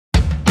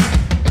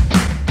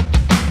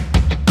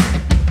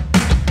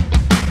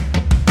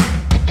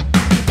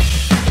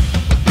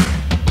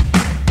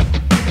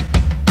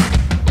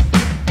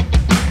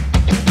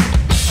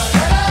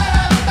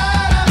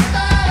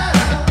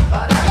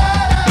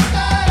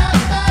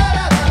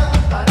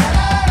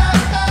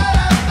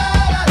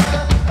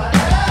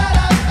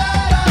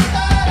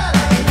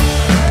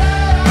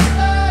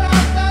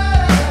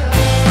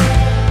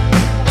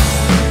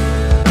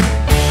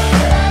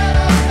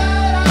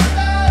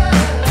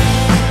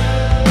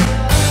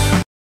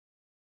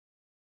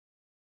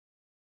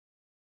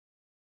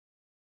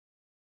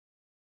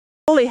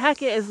Holy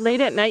heck, it is late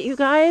at night, you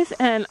guys,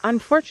 and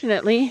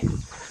unfortunately,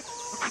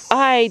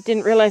 I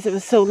didn't realize it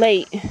was so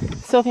late.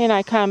 Sophie and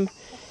I come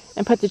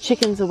and put the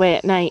chickens away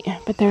at night,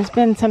 but there's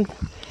been some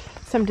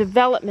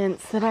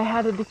developments that I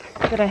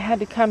had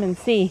to come and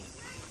see.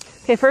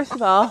 Okay, first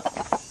of all,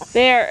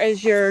 there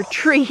is your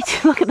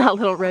treat. Look at that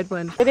little red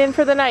one. Get in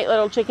for the night,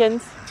 little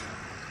chickens.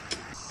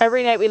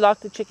 Every night we lock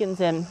the chickens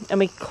in and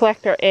we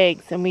collect our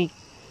eggs, and we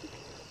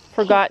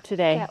forgot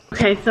today.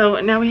 Okay, so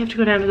now we have to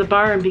go down to the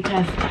barn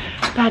because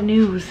bad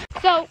news.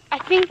 So I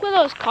think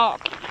Willow's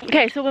colic.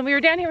 Okay, so when we were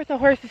down here with the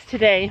horses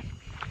today,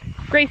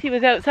 Gracie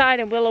was outside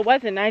and Willow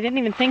wasn't. I didn't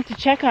even think to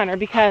check on her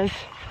because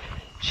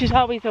she's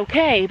always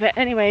okay. But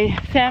anyway,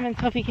 Sam and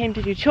Sophie came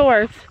to do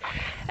chores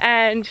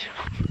and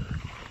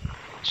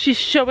she's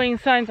showing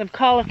signs of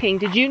colicking.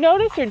 Did you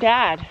notice or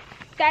Dad?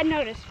 Dad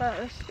noticed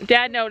first.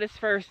 Dad noticed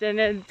first, and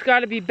it's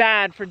got to be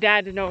bad for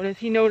Dad to notice.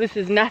 He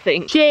notices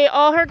nothing. She ate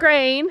all her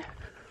grain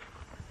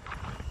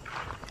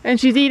and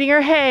she's eating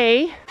her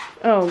hay.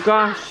 Oh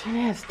gosh,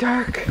 it's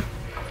dark.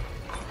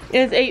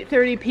 It's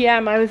 8:30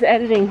 p.m. I was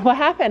editing. What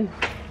happened?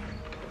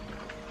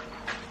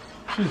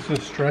 She's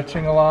just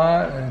stretching a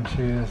lot and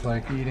she is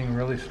like eating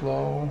really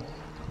slow.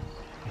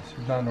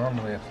 She's not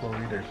normally a slow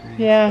eater.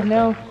 Yeah,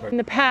 no. In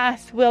the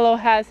past, Willow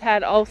has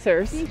had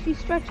ulcers. See, she's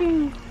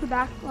stretching her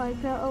back like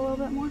that a little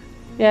bit more.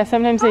 Yeah,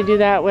 sometimes they do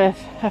that with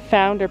a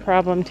founder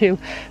problem too,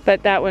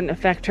 but that wouldn't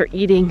affect her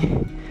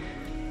eating.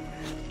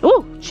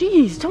 Oh,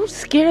 jeez, don't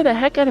scare the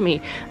heck out of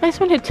me. I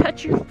just want to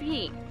touch your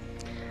feet.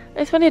 I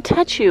just want to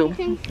touch you. I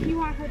think you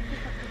want her to pick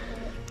up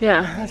the foot.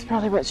 Yeah, that's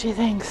probably what she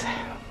thinks.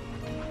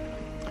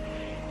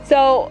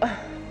 So,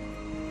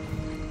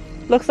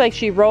 looks like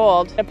she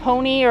rolled. A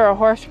pony or a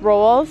horse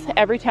rolls,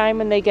 every time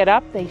when they get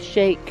up, they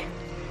shake.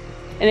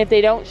 And if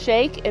they don't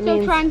shake, it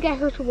means... So try and get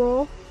her to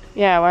roll?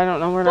 Yeah, well, I don't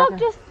know. We're not...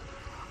 Look, just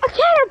a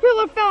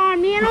caterpillar fell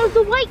on me and it was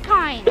the white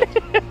kind.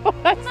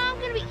 Now I'm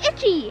going to be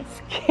itchy.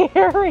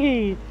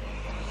 Scary.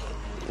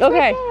 It's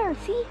okay. right there,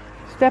 see?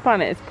 Step on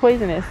it. It's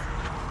poisonous.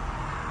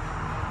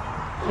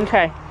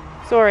 Okay.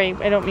 Sorry,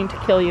 I don't mean to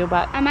kill you,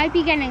 but... I might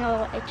be getting a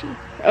little itchy.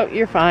 Oh,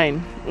 you're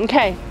fine.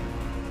 Okay.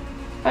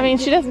 I mean,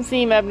 she doesn't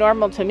seem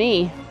abnormal to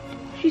me.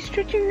 She's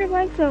stretching her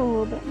legs out a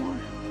little bit more.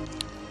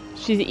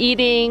 She's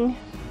eating.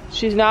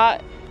 She's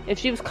not... If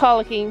she was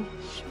colicking...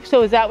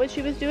 So is that what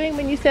she was doing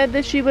when you said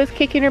that she was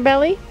kicking her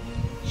belly?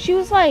 She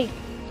was like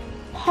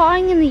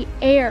pawing in the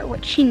air,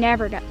 which she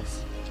never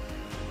does.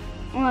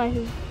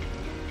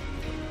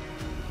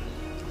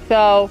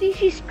 So... See,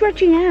 she's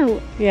stretching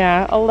out.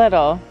 Yeah, a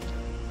little.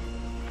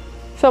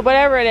 So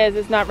whatever it is,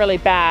 it's not really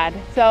bad.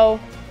 So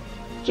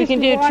we can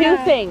do two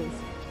things.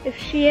 If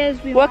she is,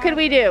 what could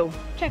we do?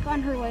 Check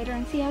on her later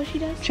and see how she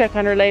does. Check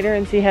on her later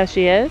and see how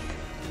she is?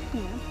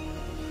 Yeah.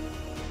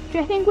 Which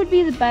I think would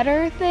be the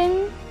better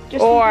thing.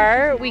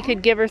 Or we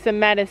could give her some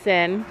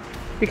medicine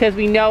because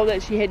we know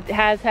that she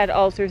has had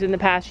ulcers in the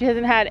past. She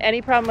hasn't had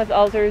any problem with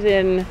ulcers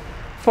in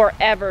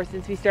forever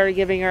since we started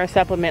giving her a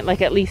supplement,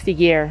 like at least a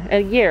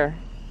year.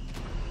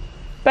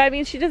 But I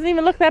mean, she doesn't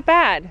even look that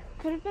bad.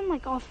 Could have been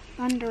like all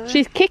thunder.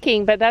 She's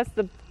kicking, but that's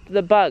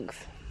the bugs.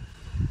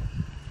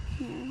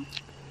 Yeah.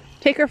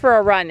 Take her for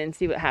a run and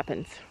see what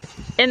happens.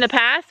 In the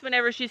past,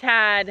 whenever she's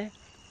had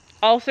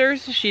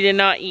ulcers, she did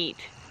not eat.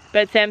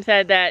 But Sam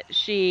said that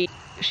she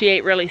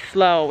ate really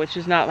slow, which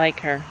is not like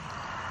her.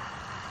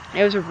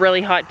 It was a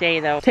really hot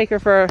day though. Take her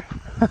for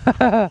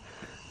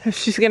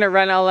she's gonna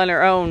run all on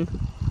her own.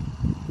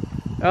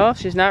 Oh,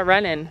 she's not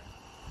running.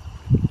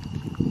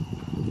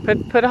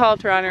 Put a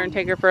halter on her and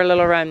take her for a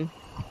little run.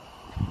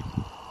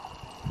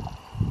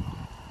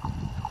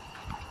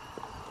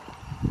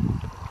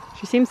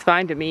 She seems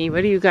fine to me.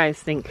 What do you guys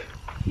think?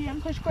 She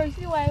didn't push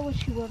Gracie away, which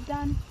she would have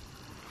done.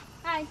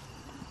 Hi.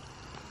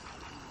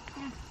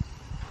 Yeah.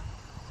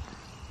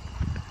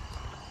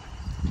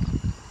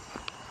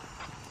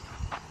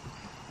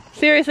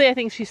 Seriously, I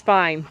think she's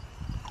fine.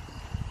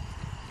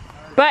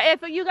 But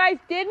if you guys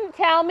didn't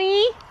tell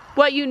me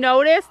what you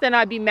noticed, then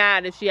I'd be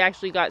mad if she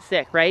actually got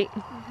sick, right?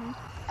 Mm-hmm.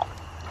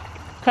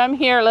 Come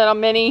here, little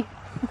Minnie.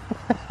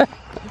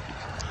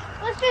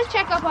 Let's just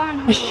check up on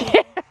her.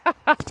 Yeah.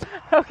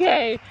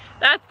 Okay,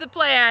 that's the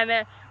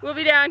plan. We'll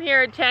be down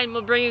here at 10.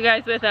 We'll bring you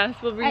guys with us.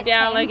 We'll be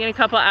down 10. Like in a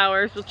couple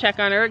hours. We'll check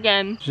on her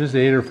again. She just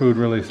ate her food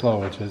really slow,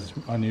 which is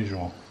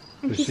unusual.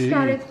 And she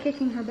started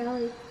kicking her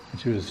belly. And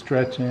she was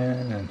stretching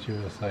and she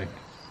was like...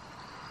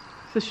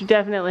 So she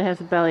definitely has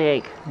a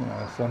bellyache.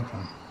 Yeah,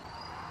 something.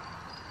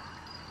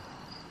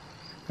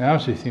 Now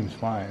she seems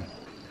fine.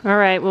 All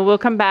right, well, we'll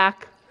come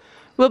back.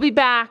 We'll be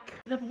back.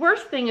 The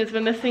worst thing is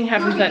when this thing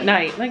happens at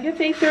night. Like it's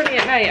 8:30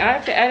 at night. I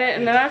have to edit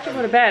and then I have to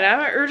go to bed. I'm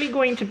an early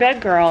going to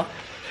bed girl.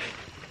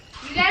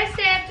 You gotta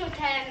stay up till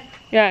 10.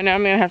 Yeah, no,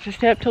 I'm gonna have to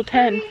stay up till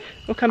 10.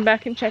 We'll come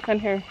back and check on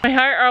her. My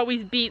heart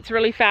always beats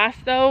really fast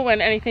though when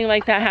anything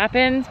like that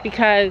happens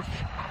because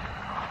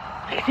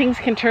like, things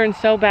can turn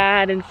so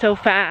bad and so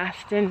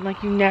fast and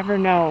like you never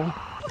know.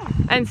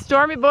 And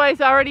Stormy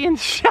Boy's already in the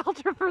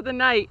shelter for the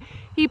night.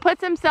 He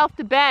puts himself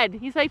to bed.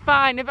 He's like,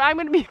 fine, if I'm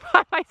gonna be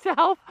by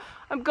myself,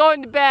 I'm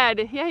going to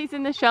bed. Yeah, he's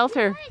in the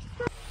shelter.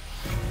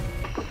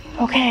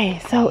 Okay,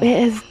 so it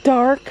is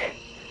dark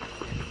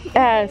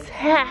as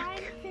heck.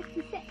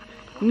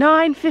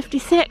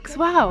 9:56.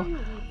 Wow.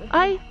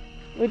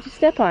 What'd you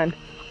step on?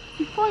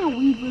 He's pulling a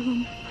weed with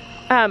him.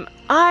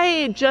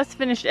 I just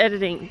finished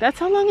editing. That's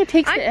how long it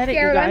takes to edit,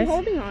 you guys. I'm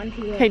holding on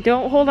to it. Okay,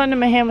 don't hold on to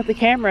my hand with the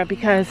camera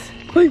because...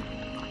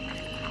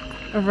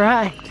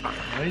 Alright.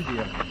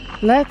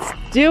 Let's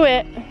do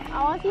it.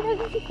 I want to see if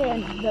I can see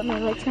Sam, but my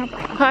leg's not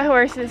broken. Hi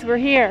horses, we're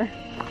here.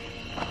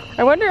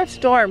 I wonder if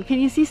Storm, can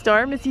you see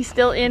Storm? Is he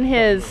still in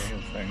his...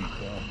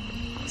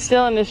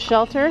 Still in his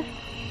shelter?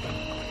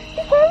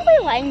 He's probably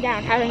laying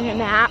down having a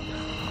nap.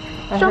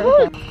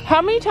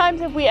 How many times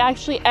have we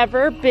actually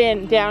ever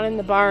been down in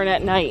the barn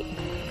at night?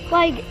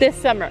 Like this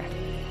summer.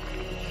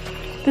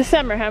 This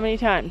summer, how many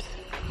times?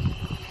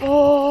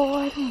 Oh,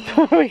 I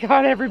don't know. We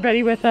got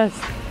everybody with us.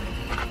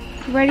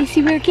 You ready to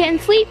see where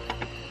kittens sleep?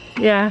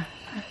 Yeah.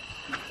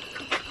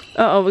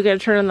 Uh-oh, we gotta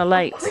turn on the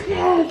lights.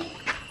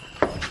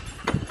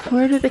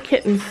 Where do the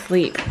kittens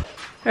sleep?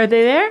 Are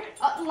they there?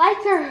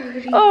 Lights are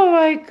hurting. Oh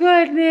my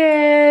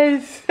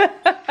goodness.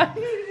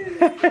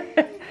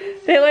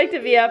 They like to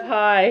be up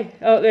high.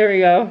 Oh, there we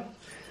go.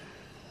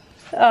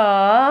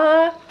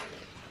 Aww.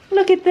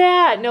 Look at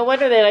that. No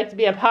wonder they like to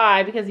be up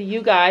high because of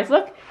you guys.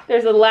 Look,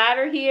 there's a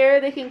ladder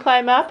here they can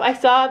climb up. I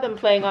saw them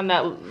playing on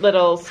that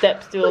little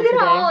step stool Look today.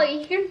 at Ollie.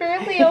 He can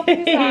barely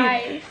open his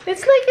eyes.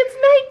 It's like it's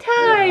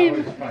nighttime. Yeah, I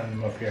always find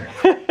them up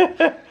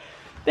here.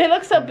 They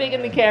look so big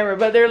in the camera,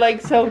 but they're like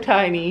so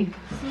tiny.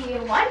 See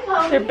one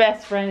pony. They're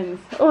best friends.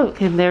 Oh,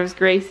 and there's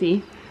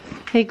Gracie.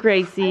 Hey,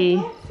 Gracie.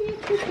 I don't see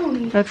two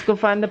ponies. Let's go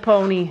find the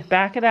pony.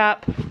 Back it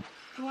up.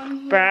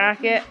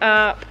 Back it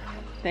up.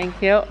 Thank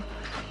you.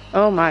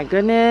 Oh my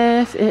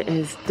goodness. It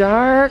is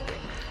dark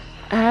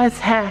as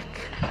heck.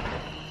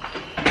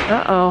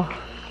 Uh-oh.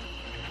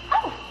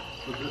 Oh.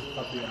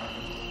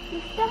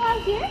 She's still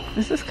out here?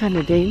 This is kind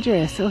of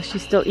dangerous. Oh,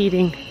 she's still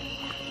eating.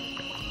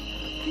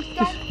 She's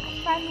still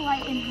trying to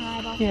light in her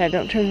eyeball. Yeah,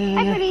 don't turn it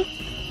Hi, on. pretty.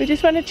 We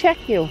just want to check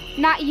you.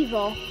 Not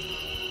evil.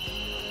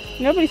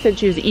 Nobody said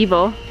she was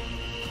evil.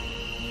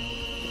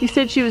 You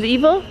said she was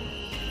evil?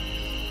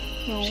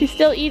 No. She's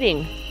still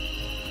eating.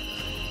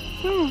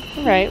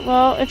 Alright,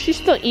 well, if she's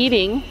still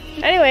eating.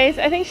 Anyways,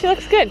 I think she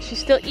looks good. She's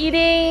still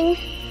eating.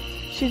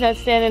 She's not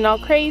standing all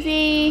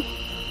crazy.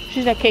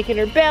 She's not kicking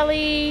her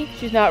belly.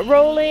 She's not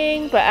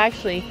rolling. But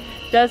actually,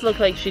 does look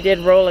like she did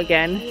roll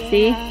again. Yeah.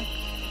 See?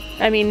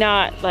 I mean,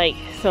 not like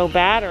so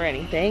bad or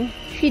anything.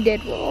 She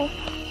did roll.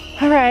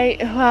 Alright,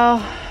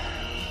 well,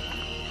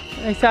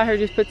 I saw her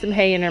just put some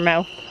hay in her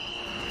mouth.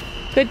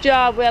 Good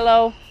job,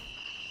 Willow.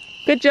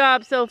 Good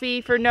job,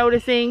 Sophie, for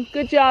noticing.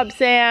 Good job,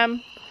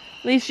 Sam.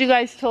 At least you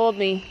guys told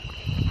me.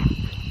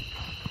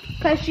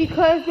 Because she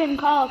could have been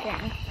colicking.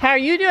 How are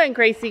you doing,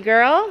 Gracie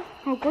girl?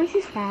 Oh,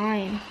 Gracie's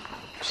fine.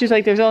 She's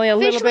like, there's only a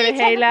little bit of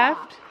hay 10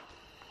 left.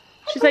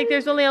 She's like,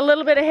 there's only a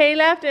little bit of hay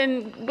left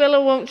and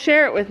Willow won't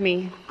share it with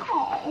me.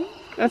 Oh.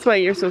 That's why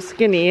you're so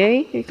skinny,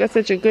 eh? You've got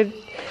such a good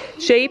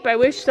shape. I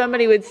wish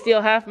somebody would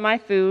steal half my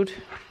food.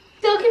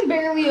 Still can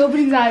barely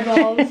open his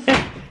eyeballs.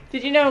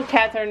 Did you know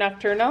cats are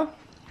nocturnal?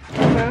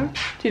 Huh?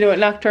 Do you know what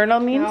nocturnal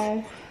means? No.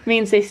 It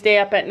means they stay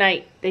up at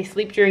night. They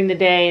sleep during the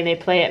day and they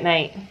play at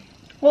night.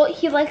 Well,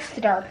 he likes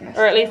the darkness.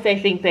 Or at least they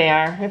think they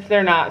are. If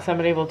they're not,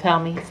 somebody will tell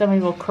me.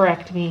 Somebody will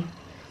correct me.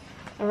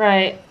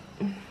 Alright.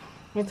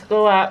 Let's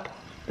go up.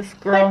 This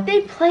girl. But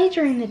they play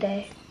during the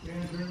day.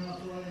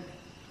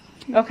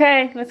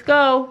 Okay, let's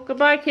go.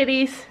 Goodbye,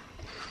 kitties.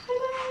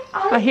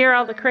 I hear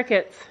all the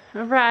crickets.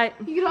 Alright.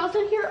 You can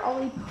also hear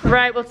Ollie.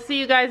 Alright, we'll see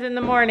you guys in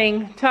the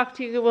morning.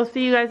 We'll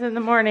see you guys in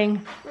the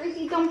morning.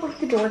 Gracie, don't break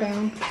the door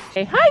down.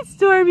 Hey, hi,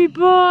 Stormy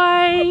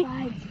boy.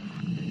 Bye.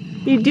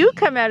 You do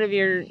come out of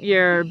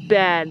your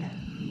bed.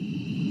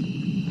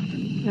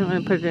 I don't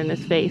want to put it in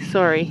his face,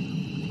 sorry.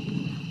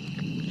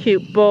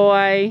 Cute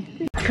boy.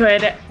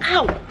 Good.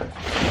 Ow!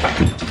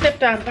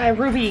 Stepped on by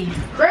Ruby.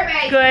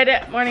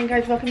 Good morning,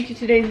 guys. Welcome to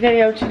today's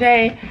video.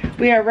 Today,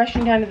 we are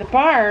rushing down to the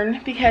barn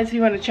because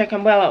we want to check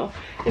on Willow.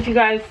 If you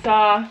guys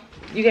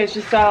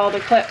just saw all the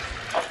clips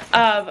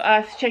of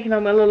us checking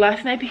on Willow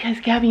last night because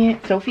Gabby,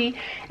 Sophie,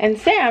 and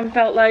Sam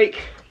felt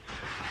like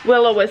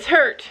Willow was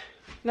hurt.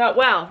 Not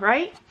well,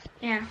 right?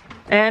 Yeah.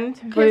 And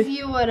Because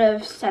you would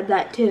have said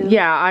that too.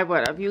 yeah, I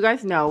would have. You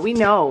guys know. We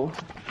know.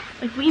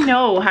 Like, we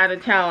know how to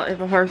tell if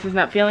a horse is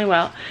not feeling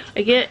well.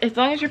 Like, as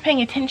long as you're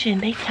paying attention,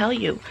 they tell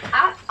you.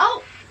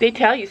 Oh! They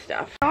tell you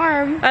stuff.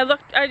 Arm.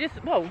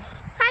 Whoa.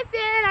 Hi,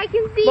 Finn. I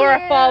can see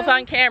Laura you. falls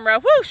on camera.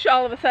 Whoosh!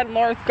 All of a sudden,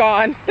 Laura's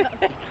gone.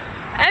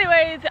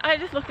 Anyways, I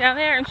just looked down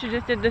there and she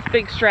just did this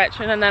big stretch.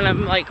 And then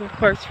I'm like, of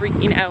course,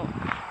 freaking out.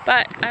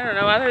 But, I don't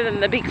know, other than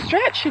the big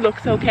stretch, she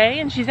looks okay.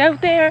 And she's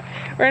out there.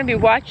 We're going to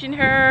be watching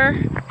her.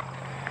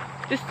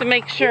 Just to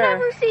make sure. You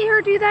never see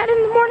her do that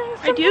in the morning?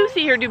 I do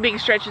see her do big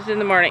stretches in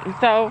the morning.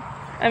 So,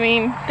 I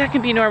mean, that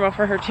can be normal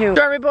for her too.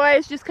 Stormy boy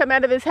has just come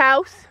out of his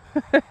house.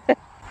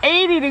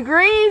 80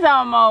 degrees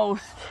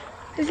almost.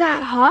 Is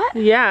that hot?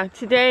 Yeah,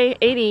 today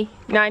 80,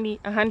 90,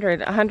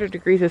 100. 100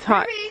 degrees is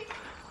hot.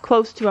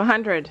 close to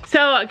 100.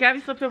 So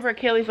Gabby slept over at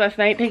Kaylee's last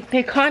night.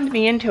 They conned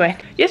me into it.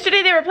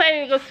 Yesterday they were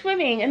planning to go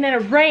swimming, and then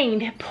it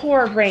rained. It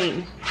poured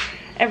rain.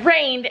 It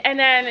rained, and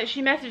then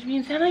she messaged me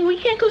and said, like, we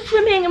can't go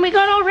swimming, and we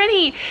got all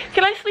ready.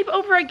 Can I sleep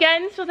over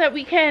again so that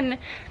we can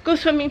go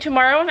swimming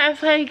tomorrow? And I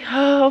was like,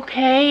 oh,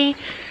 okay.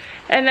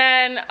 And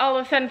then all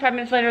of a sudden, 5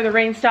 minutes later, the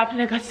rain stopped, and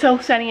it got so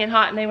sunny and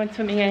hot, and they went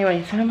swimming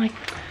anyways. And I'm like,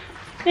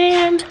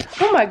 man,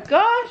 oh my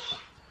gosh.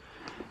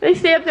 They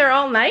stay up there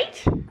all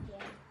night?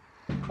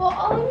 Well,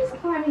 Ollie was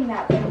climbing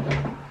that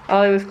thing.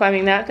 Ollie was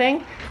climbing that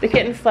thing? The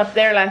kitten slept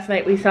there last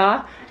night, we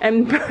saw.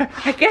 And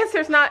I guess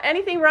there's not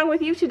anything wrong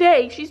with you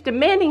today. She's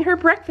demanding her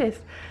breakfast.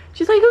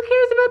 She's like, who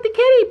cares about the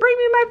kitty? Bring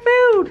me my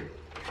food.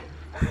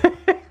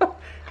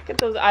 Look at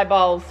those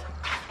eyeballs.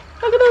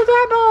 Look at those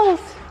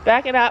eyeballs.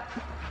 Back it up.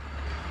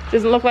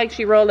 Doesn't look like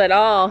she rolled at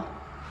all.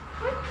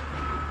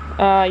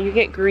 You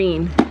get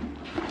green.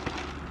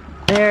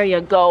 There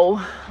you go,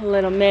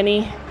 little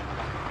Minnie.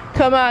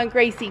 Come on,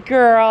 Gracie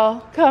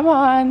girl. Come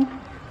on.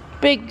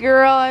 Big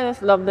girl. I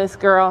just love this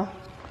girl.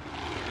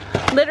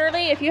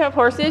 Literally, if you have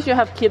horses, you'll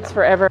have kids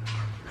forever.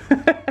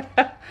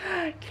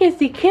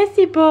 Kissy,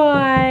 kissy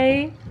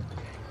boy.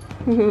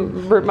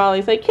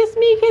 Molly's like, kiss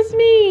me, kiss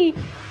me.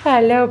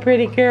 Hello,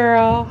 pretty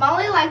girl.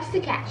 Molly likes the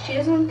cats. She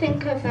doesn't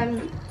think of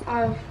them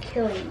of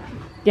killing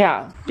them.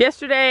 Yeah.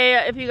 Yesterday,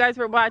 if you guys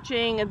were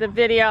watching the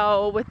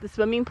video with the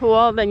swimming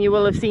pool, then you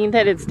will have seen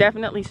that it's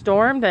definitely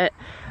stormed. That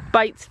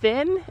bites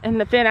Finn,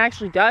 and the Finn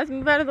actually does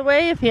move out of the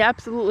way if he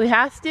absolutely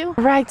has to. All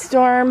right,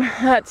 Storm,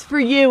 that's for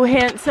you,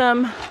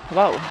 handsome.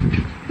 Whoa.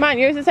 Come on,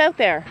 yours is out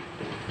there.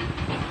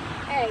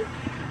 Hey.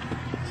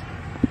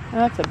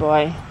 That's a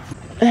boy.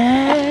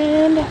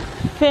 And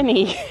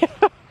Finny.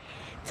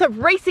 It's a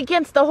race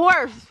against the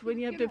horse when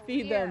you have to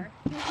feed them.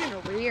 He's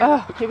gonna rear.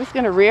 Oh, he was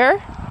gonna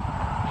rear?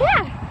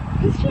 Yeah.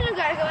 This Chino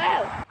gotta go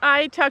out.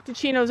 I talked to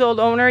Chino's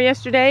old owner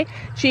yesterday.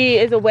 She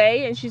is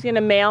away and she's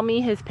gonna mail me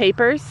his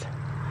papers.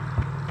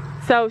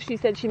 So she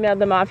said she mailed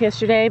them off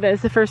yesterday, but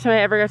it's the first time I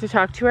ever got to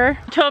talk to her.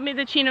 She told me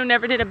that Chino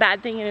never did a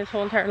bad thing in his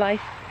whole entire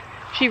life.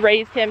 She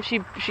raised him, he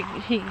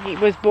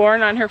was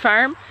born on her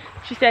farm.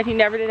 She said he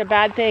never did a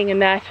bad thing,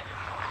 and that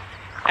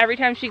every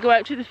time she'd go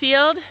out to the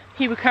field,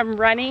 he would come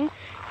running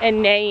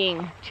and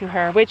neighing to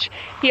her, which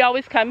he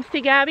always comes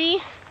to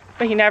Gabby,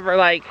 but he never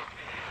like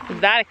was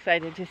that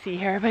excited to see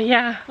her. But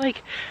yeah,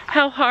 like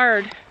how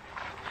hard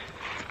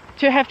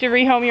to have to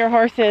rehome your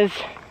horses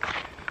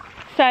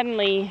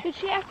suddenly. Did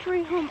she have to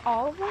rehome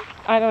all of them?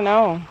 I don't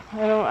know.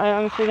 I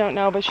honestly don't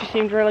know, but she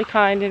seemed really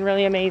kind and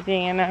really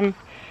amazing, and I'm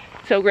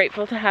so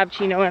grateful to have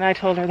Chino, and I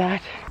told her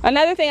that.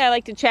 Another thing I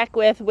like to check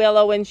with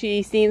Willow when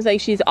she seems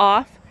like she's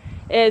off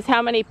is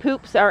how many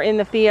poops are in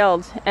the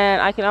field,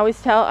 and I can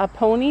always tell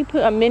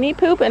a mini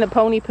poop and a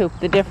pony poop,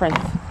 the difference.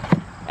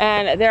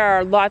 And there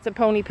are lots of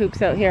pony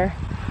poops out here,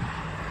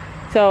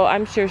 so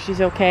I'm sure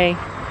she's okay.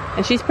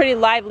 And she's pretty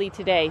lively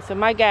today, so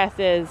my guess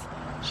is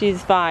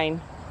she's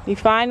fine. You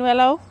fine,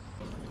 Willow?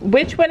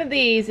 Which one of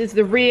these is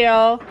the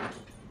real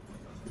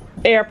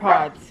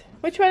AirPods?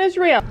 Which one is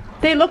real?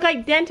 They look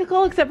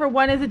identical except for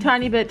one is a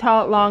tiny bit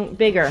tall,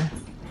 bigger.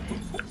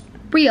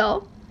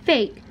 Real.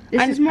 Fake.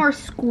 This is more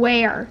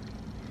square.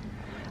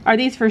 Are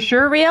these for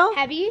sure real?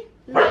 Heavy.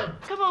 A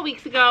couple of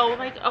weeks ago,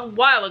 like a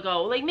while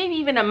ago, like maybe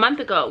even a month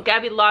ago,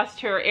 Gabby lost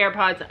her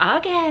AirPods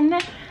again.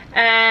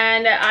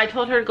 And I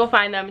told her to go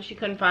find them. She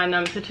couldn't find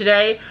them. So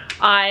today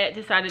I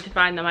decided to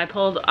find them. I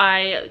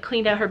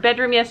cleaned out her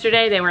bedroom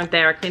yesterday. They weren't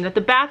there. I cleaned out the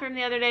bathroom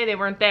the other day. They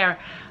weren't there.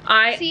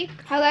 See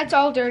how that's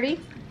all dirty?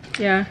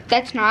 Yeah.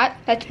 That's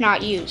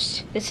not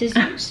used. This is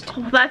used.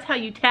 Well, that's how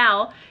you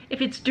tell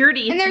if it's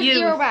dirty. And there's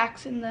used.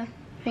 earwax in the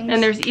things.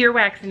 And there's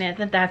earwax in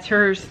it. That's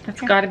hers.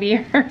 That's gotta be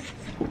hers.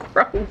 So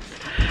gross.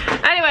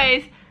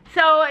 Anyways,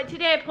 so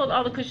today I pulled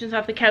all the cushions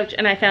off the couch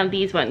and I found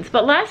these ones.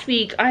 But last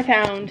week I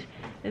found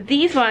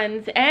these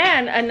ones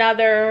and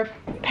another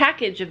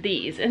package of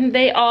these, and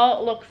they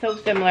all look so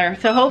similar.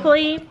 So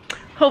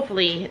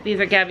hopefully these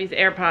are Gabby's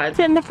AirPods.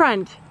 Sit in the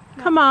front.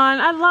 Come on,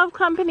 I love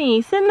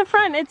company. Sit in the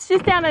front. It's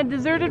just down a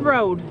deserted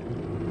road.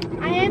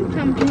 I am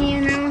company,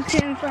 and I'm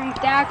sitting in front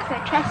of Dad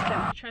because I trust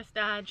him. Trust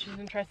Dad, she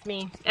doesn't trust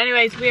me.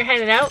 Anyways, we're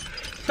headed out.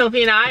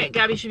 Sophie and I,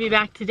 Gabby should be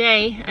back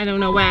today. I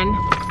don't know when.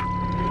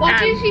 What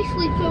did she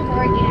sleep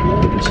over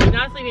again? She's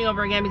not sleeping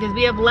over again because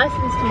we have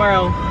lessons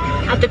tomorrow.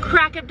 At the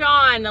crack of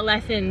dawn, the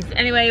lessons.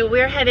 Anyway,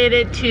 we're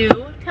headed to,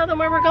 tell them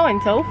where we're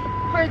going, so.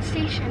 Horde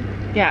Station.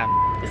 Yeah.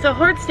 So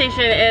Horde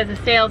Station is a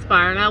sales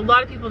barn. Now, a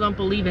lot of people don't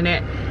believe in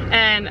it,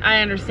 and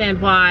I understand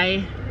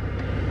why.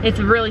 It's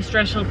a really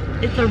stressful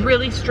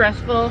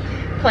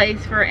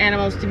place for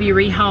animals to be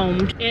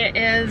rehomed. It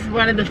is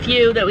one of the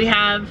few that we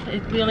have.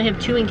 We only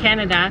have 2 in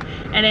Canada,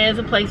 and it is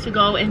a place to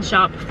go and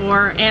shop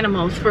for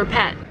animals, for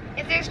pets.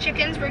 If there's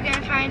chickens, we're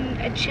gonna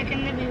find a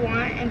chicken that we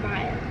want and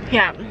buy it.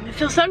 Yeah,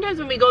 so sometimes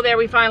when we go there,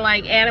 we find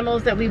like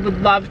animals that we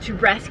would love to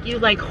rescue,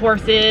 like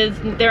horses.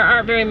 There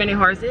aren't very many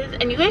horses,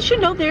 and you guys should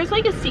know there's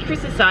like a secret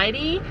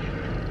society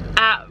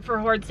for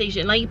Horde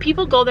Station. Like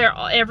people go there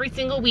every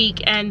single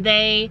week, and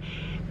they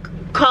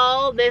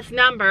call this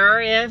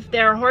number if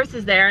there are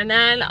horses there, and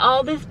then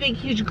all this big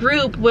huge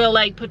group will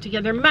like put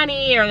together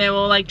money, or they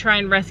will like try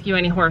and rescue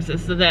any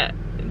horses so that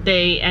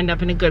they end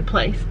up in a good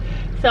place.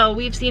 So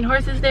we've seen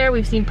horses there,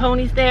 we've seen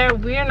ponies there.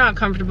 We're not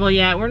comfortable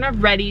yet. We're not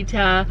ready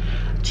to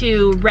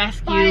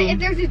rescue. But if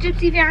there's a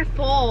gypsy van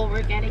full,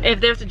 we're getting it.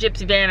 If there's a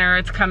gypsy van, or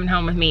it's coming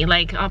home with me.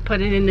 Like, I'll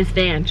put it in this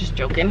van. Just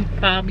joking.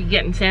 I'll be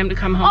getting Sam to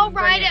come home. I'll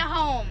ride it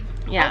home.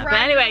 Yeah, but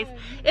anyways,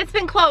 it's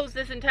been closed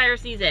this entire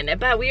season.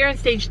 But we are in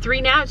stage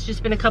 3 now. It's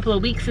just been a couple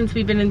of weeks since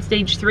we've been in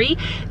stage 3.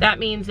 That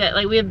means that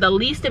like we have the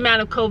least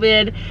amount of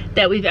COVID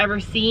that we've ever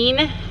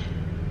seen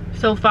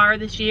so far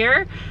this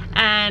year.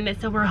 And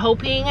so we're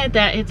hoping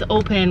that it's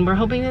open. We're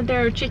hoping that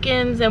there are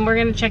chickens, and we're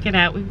gonna check it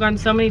out. We've gone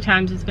so many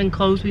times, it's been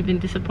closed, we've been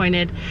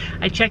disappointed.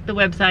 I checked the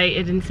website,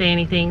 it didn't say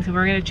anything, so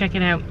we're gonna check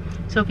it out.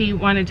 Sophie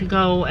wanted to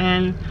go,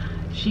 and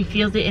she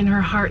feels it in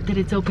her heart that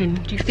it's open.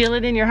 Do you feel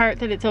it in your heart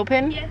that it's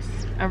open? Yes.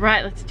 All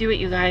right, let's do it,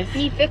 you guys.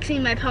 Me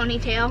fixing my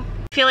ponytail.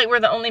 I feel like we're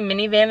the only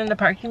minivan in the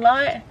parking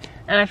lot,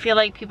 and I feel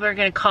like people are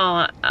gonna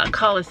call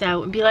us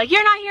out and be like,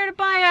 "You're not here to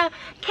buy a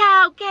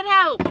cow, get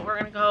out!" But we're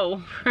gonna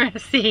go. We're gonna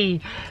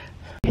see.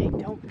 Okay,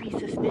 don't be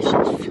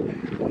suspicious.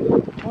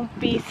 Don't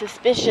be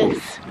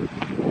suspicious.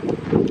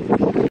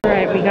 All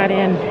right, we got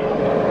in.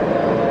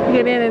 We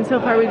got in, and so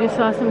far we just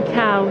saw some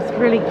cows,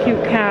 really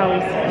cute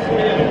cows.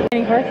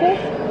 Any horses?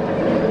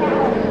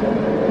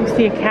 You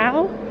see a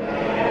cow?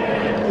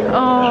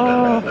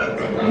 Oh,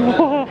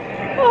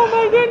 oh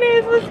my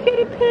goodness, let's get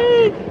a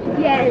pig.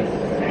 Yes.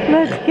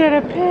 Let's get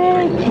a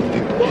pig.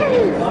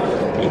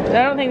 Yes.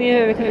 I don't think these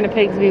are the kind of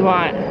pigs we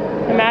want.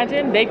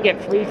 Imagine, they'd get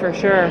free for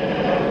sure.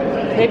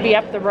 They'd be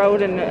up the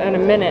road in a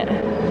minute.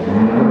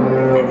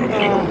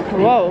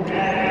 Whoa.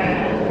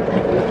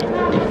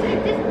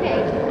 This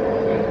pig.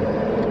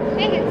 I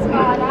think it's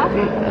small enough.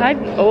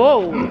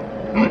 Oh.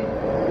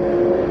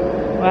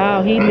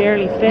 Wow, he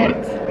barely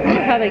fits. I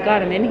wonder how they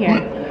got him in here.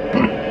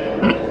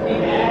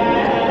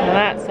 Well,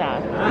 that's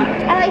sad.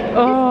 I like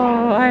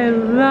Oh, I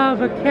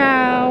love a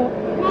cow.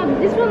 Mom,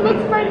 this one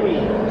looks friendly.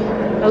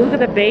 Oh, look at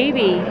the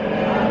baby.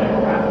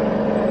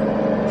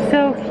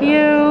 So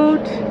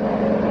cute.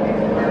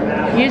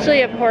 Usually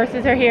if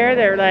horses are here,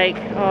 they're like,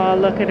 oh,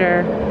 look at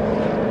her.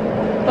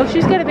 Oh,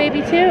 she's got a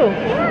baby too.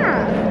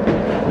 Yeah.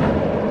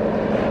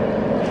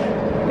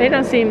 They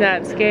don't seem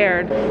that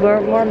scared.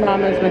 More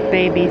mamas with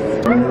babies.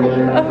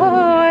 Oh,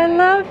 I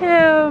love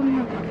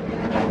him.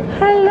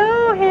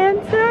 Hello,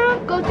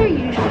 handsome. Goats are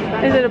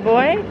usually Is it a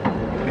boy?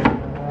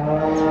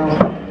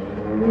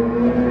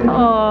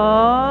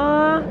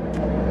 Aww.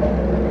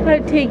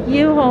 I'd take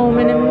you home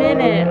in a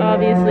minute.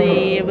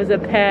 Obviously, it was a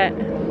pet.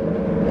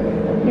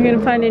 You're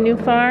gonna find a new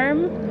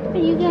farm? Are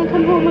you gonna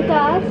come home with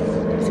us?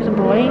 Is it a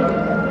boy?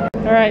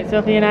 All right,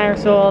 Sophie and I are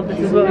sold. This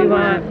is what we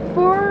want.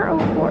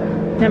 404.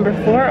 Number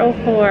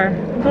 404.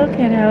 Look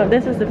at how,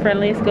 this is the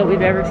friendliest goat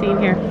we've ever seen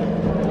here.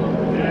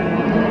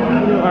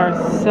 You are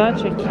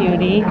such a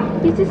cutie.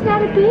 He's just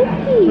not a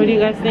baby. What do you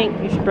guys think?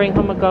 You should bring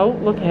home a goat?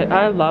 Look at,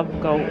 I love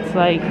goats.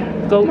 Like,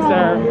 goats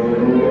are...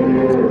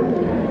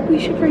 We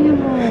should bring him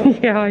home.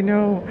 Yeah, I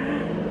know.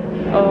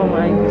 Oh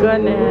my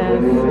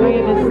goodness. Look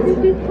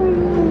at this.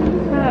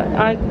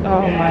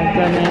 Oh my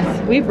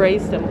goodness. We've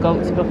raised some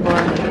goats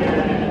before.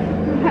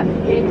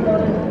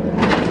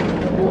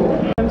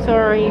 I'm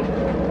sorry.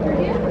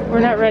 We're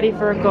not ready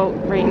for a goat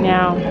right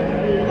now.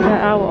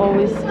 I will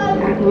always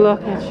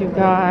look at you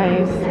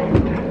guys.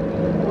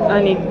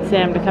 I need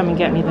Sam to come and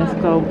get me this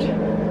goat.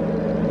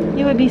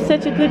 You would be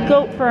such a good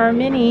goat for our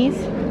minis.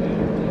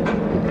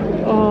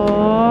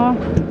 Oh,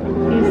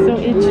 he's so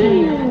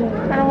itchy.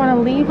 I don't want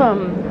to leave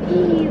him.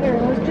 Either.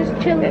 Let's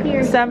just chill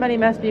here. Somebody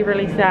must be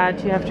really sad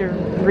to have to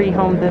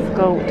rehome this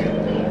goat.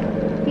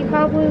 He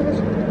probably was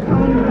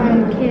owned by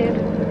a kid.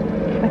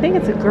 I think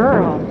it's a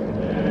girl.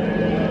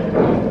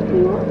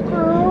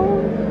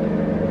 Girl.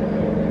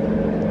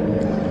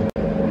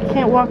 We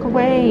can't walk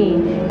away.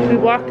 We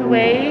walked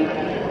away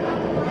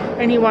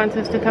and he wants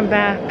us to come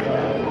back.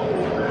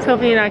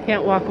 Sophie and I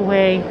can't walk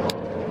away.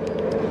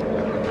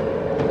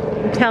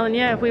 I'm telling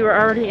you, if we were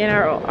already in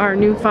our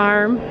new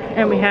farm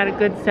and we had a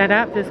good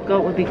setup, this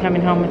goat would be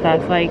coming home with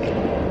us like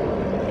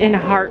in a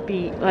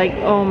heartbeat. Like,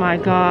 oh my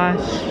gosh.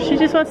 She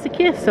just wants to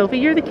kiss. Sophie,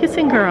 you're the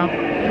kissing girl.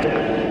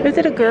 Is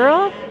it a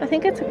girl? I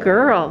think it's a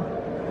girl.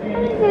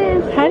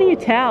 How do you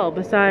tell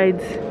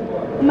besides?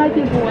 It might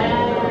be a boy.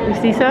 You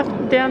see stuff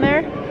down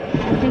there?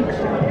 I think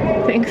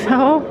so. Think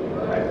so?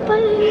 But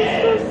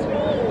it's so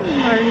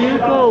sweet. Our new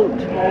goat.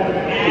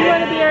 You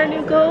want to be our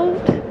new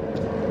goat?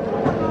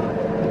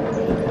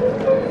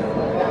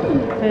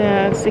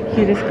 Yeah, it's the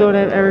cutest goat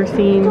I've ever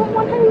seen. I don't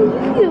want her to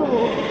leave you.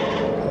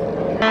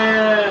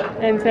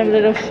 And some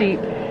little sheep.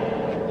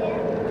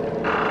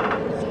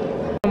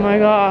 Oh my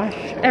gosh.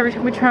 Every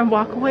time we try and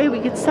walk away, we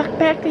get sucked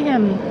back to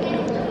him.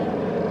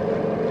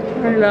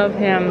 I love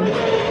him.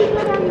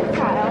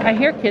 I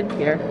hear kids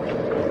here.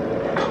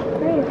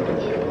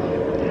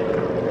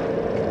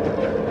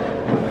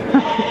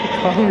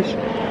 Gosh.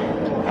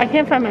 I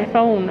can't find my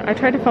phone. I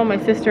tried to phone my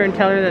sister and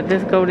tell her that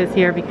this goat is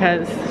here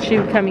because she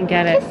would come and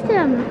get it. Kissed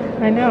him.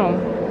 I know.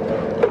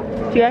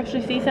 Do you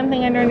actually see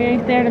something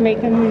underneath there to make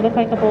him look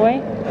like a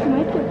boy?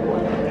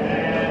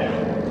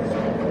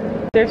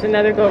 There's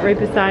another goat right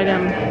beside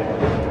him.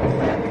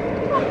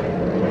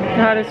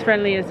 Not as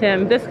friendly as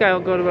him. This guy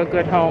will go to a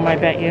good home, I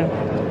bet you.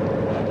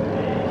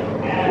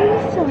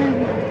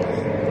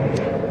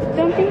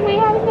 Don't think we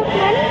have enough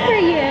money for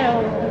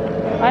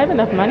you. I have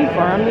enough money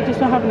for him, we just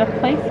don't have enough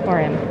place for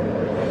him.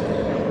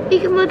 You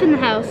can live in the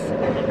house.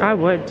 I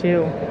would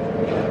too.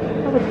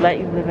 I would let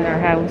you live in our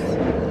house.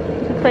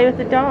 You can play with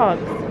the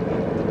dogs.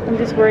 I'm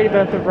just worried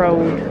about the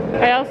road.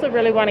 I also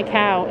really want a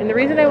cow. And the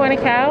reason I want a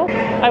cow,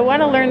 I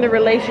want to learn the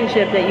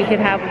relationship that you could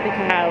have with a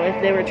cow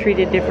if they were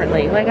treated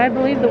differently. Like, I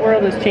believe the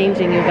world is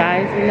changing, you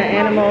guys, and the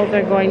animals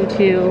are going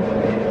to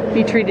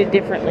be treated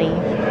differently.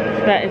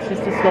 But it's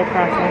just a slow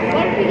process.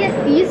 What if we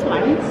get these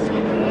ones?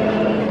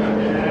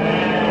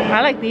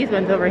 I like these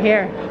ones over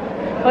here.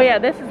 Oh yeah,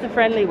 this is the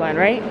friendly one,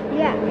 right?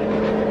 Yeah.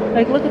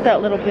 Like, look at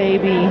that little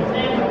baby.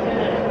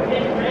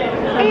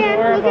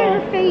 And look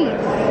at her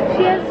face.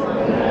 She has...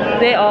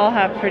 They all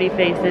have pretty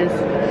faces.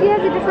 She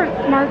has a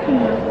different marking.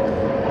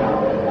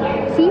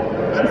 See?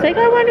 She's like,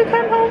 I want to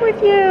come home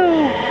with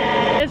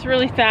you. It's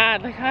really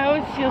sad. Like, I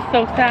always feel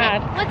so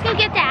sad. Okay, let's go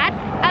get Dad.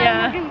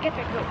 Yeah. We're gonna get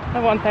that goat. I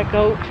want that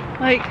goat.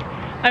 Like,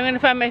 I'm gonna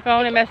find my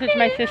phone and message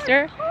my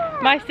sister.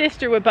 My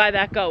sister would buy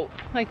that goat.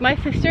 Like, my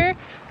sister,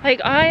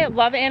 like, I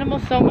love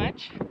animals so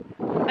much.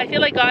 I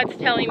feel like God's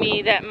telling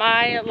me that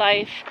my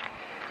life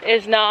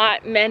is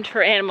not meant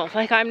for animals.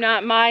 Like, I'm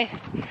not, my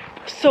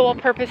sole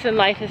purpose in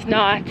life is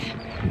not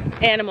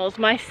animals.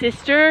 My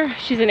sister,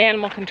 she's an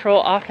animal control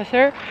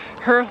officer.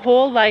 Her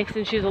whole life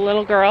since she's a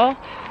little girl,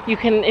 you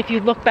can, if you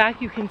look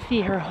back, you can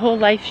see her whole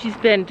life she's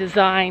been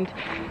designed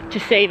to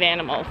save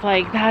animals.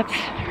 Like, that's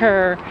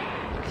her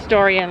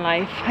story in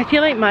life. I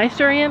feel like my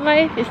story in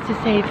life is to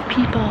save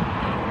people.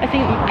 I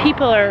think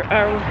people are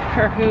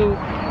who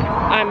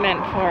I'm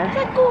meant for.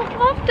 That goat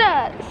loved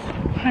us.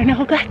 I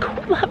know, that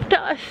goat loved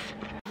us.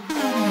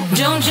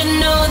 Don't you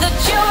know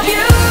that you're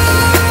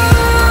beautiful?